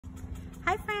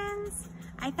Hi friends!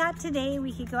 I thought today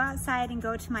we could go outside and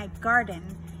go to my garden.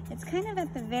 It's kind of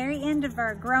at the very end of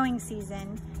our growing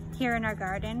season here in our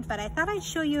garden, but I thought I'd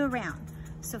show you around.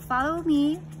 So follow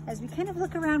me as we kind of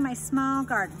look around my small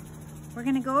garden. We're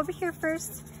gonna go over here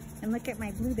first and look at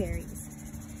my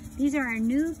blueberries. These are our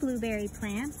new blueberry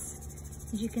plants.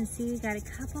 As you can see, we got a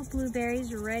couple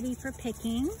blueberries ready for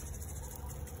picking.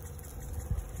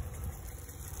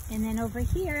 And then over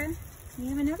here, we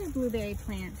have another blueberry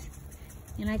plant.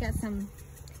 And I got some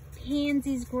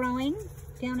pansies growing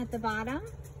down at the bottom.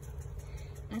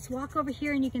 Let's walk over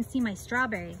here and you can see my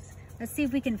strawberries. Let's see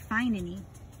if we can find any.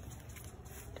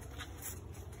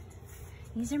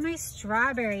 These are my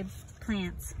strawberry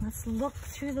plants. Let's look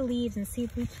through the leaves and see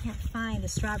if we can't find a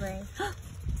strawberry.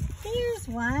 There's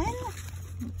one.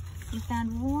 We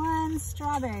found one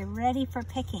strawberry ready for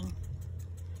picking.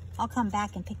 I'll come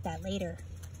back and pick that later.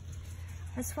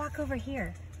 Let's walk over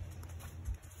here.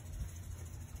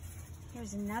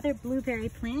 There's another blueberry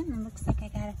plant, and it looks like I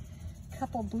got a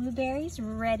couple blueberries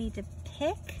ready to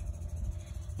pick.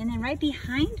 And then right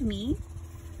behind me,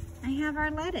 I have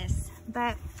our lettuce.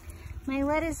 But my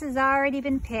lettuce has already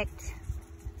been picked,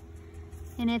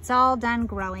 and it's all done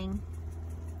growing.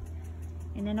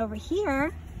 And then over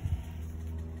here,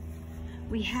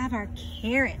 we have our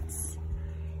carrots.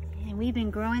 And we've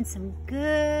been growing some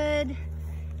good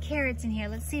carrots in here.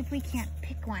 Let's see if we can't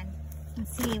pick one and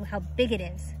see how big it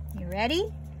is. You ready?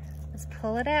 Let's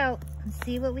pull it out and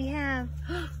see what we have.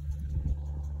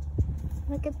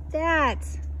 Look at that.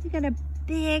 We got a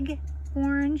big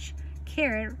orange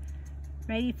carrot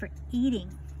ready for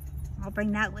eating. I'll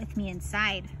bring that with me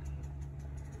inside.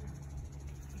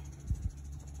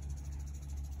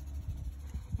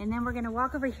 And then we're gonna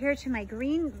walk over here to my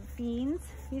green beans.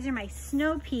 These are my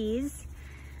snow peas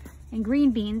and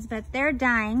green beans, but they're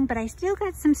dying, but I still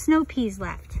got some snow peas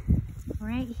left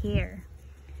right here.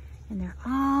 And they're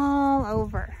all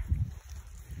over.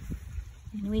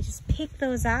 And we just pick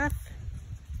those off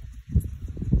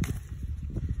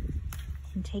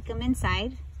and take them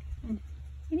inside and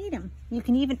eat them. You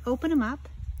can even open them up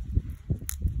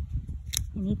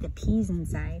and eat the peas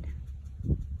inside.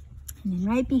 And then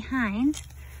right behind,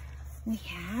 we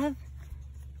have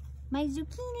my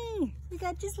zucchini. We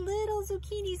got just little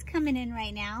zucchinis coming in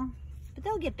right now, but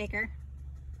they'll get bigger.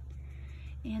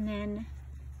 And then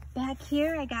back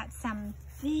here, I got some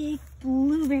big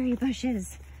blueberry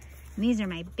bushes. And these are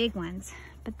my big ones,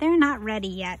 but they're not ready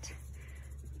yet.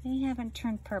 They haven't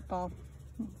turned purple.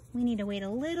 We need to wait a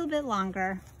little bit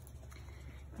longer.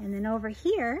 And then over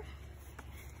here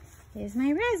is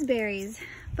my raspberries,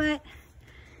 but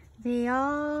they're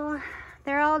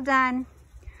all done.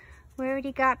 We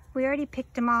already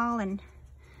picked them all and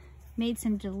made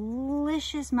some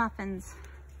delicious muffins.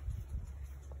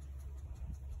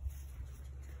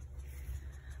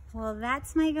 Well,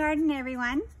 that's my garden,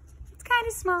 everyone. It's kind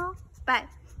of small, but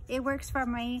it works for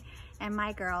me and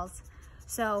my girls.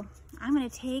 So I'm gonna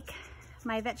take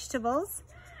my vegetables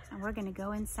and we're gonna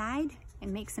go inside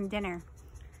and make some dinner.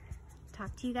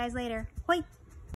 Talk to you guys later. Hoi!